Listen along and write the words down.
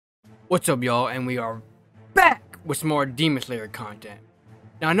What's up, y'all? And we are back with some more Demon Slayer content.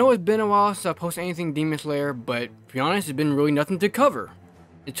 Now, I know it's been a while since I posted anything Demon Slayer, but to be honest, it's been really nothing to cover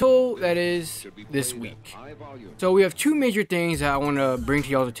until that is this week. So we have two major things that I want to bring to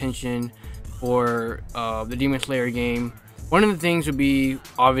y'all's attention for the Demon Slayer game. One of the things would be,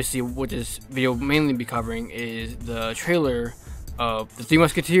 obviously, what this video will mainly be covering is the trailer of the Three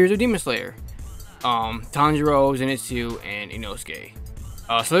Musketeers of Demon Slayer. Tanjiro, Zenitsu, and Inosuke.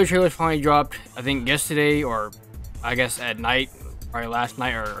 So the trailer finally dropped, I think yesterday, or I guess at night, probably last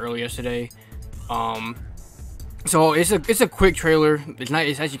night or early yesterday. So it's a quick trailer.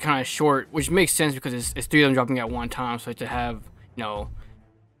 It's actually kind of short, which makes sense because it's three of them dropping at one time. So to have,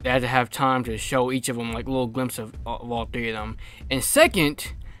 they had to have time to show each of them like a little glimpse of all three of them. And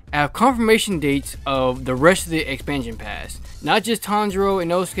second, I have confirmation dates of the rest of the expansion pass, not just Tanjiro,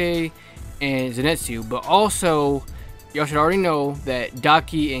 Inosuke, and Zenitsu, but also, y'all should already know that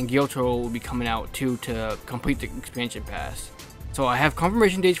Daki and Gyotaro will be coming out too to complete the expansion pass. So I have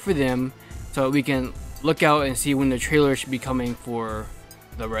confirmation dates for them, so we can look out and see when the trailer should be coming for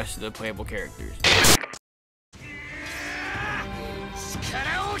the rest of the playable characters.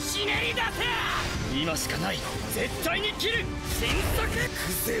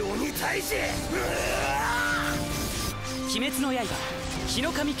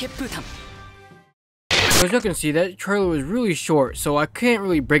 So as you can see, that trailer was really short, so I can't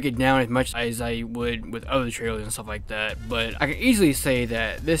really break it down as much as I would with other trailers and stuff like that. But I can easily say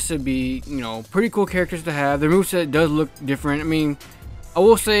that this would be, pretty cool characters to have. The moveset does look different. I mean, I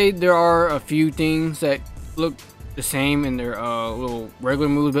will say there are a few things that look the same in their little regular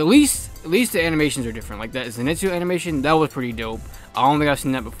moves, but at least the animations are different. Like that Zenitsu animation, that was pretty dope. I don't think I've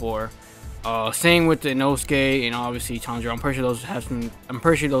seen that before. Same with the Inosuke and obviously Tanjiro. I'm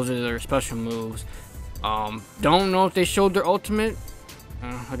pretty sure those are their special moves. Don't know if they showed their ultimate.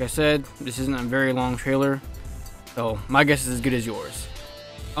 Like I said, this isn't a very long trailer, so my guess is as good as yours.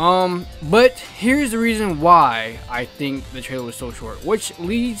 But here's the reason why I think the trailer was so short, which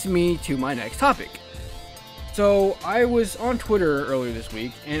leads me to my next topic. So I was on Twitter earlier this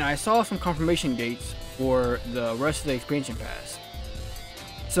week, and I saw some confirmation dates for the rest of the expansion pass.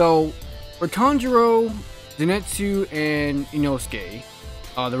 So for Tanjiro, Zenitsu, and Inosuke,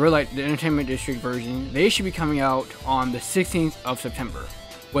 the Entertainment District version, they should be coming out on the 16th of September,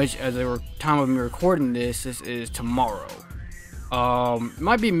 which, as the time of me recording this is tomorrow. It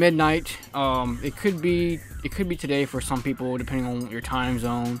might be midnight. It could be today for some people, depending on your time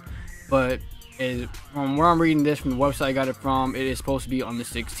zone. But from where I'm reading this, from the website I got it from, it is supposed to be on the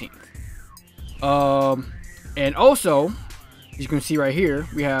 16th. And also, as you can see right here,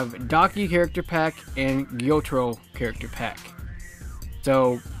 we have Daki character pack and Gyotaro character pack.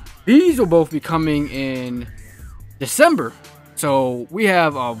 So these will both be coming in December. So we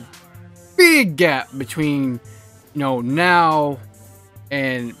have a big gap between now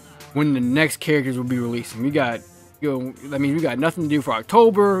and when the next characters will be releasing. We got that means we got nothing to do for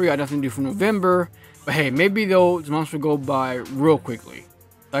October, we got nothing to do for November. But hey, maybe those months will go by real quickly.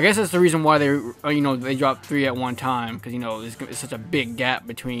 So I guess that's the reason why they dropped three at one time, because it's such a big gap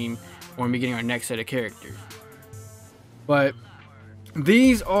between when we're getting our next set of characters. But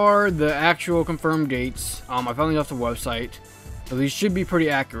these are the actual confirmed dates. I found these off the website, so these should be pretty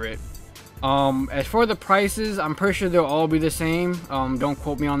accurate. As for the prices, I'm pretty sure they'll all be the same. Don't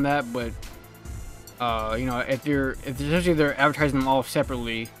quote me on that, but if essentially they're advertising them all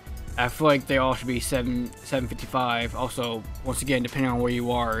separately, I feel like they all should be $7.55. Also, once again, depending on where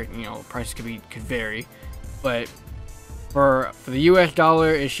you are, prices could vary. But for the US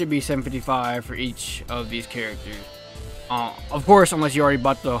dollar, it should be $7.55 for each of these characters. Of course, unless you already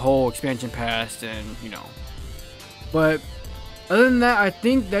bought the whole expansion pass, and But other than that, I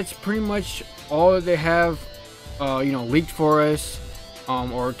think that's pretty much all that they have, leaked for us,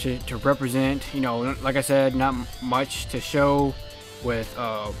 or to represent. Like I said, not much to show with,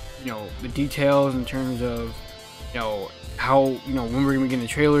 the details in terms of, how, when we're gonna be getting the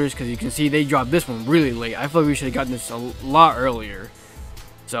trailers, because you can see they dropped this one really late. I feel like we should have gotten this a lot earlier.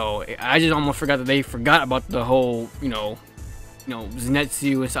 So I just almost forgot that they forgot about the whole,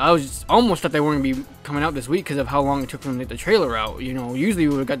 Zenitsu. So I was just almost thought they weren't gonna be coming out this week because of how long it took them to get the trailer out. Usually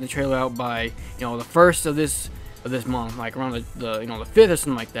we would have gotten the trailer out by, the first of this month, like around the 5th or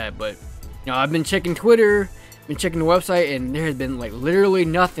something like that. But I've been checking Twitter, been checking the website, and there has been like literally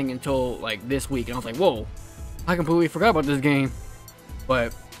nothing until like this week, and I was like, whoa, I completely forgot about this game.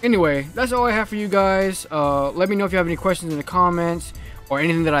 But anyway, that's all I have for you guys. Let me know if you have any questions in the comments, or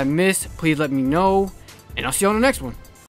anything that I missed. Please let me know, and I'll see you on the next one.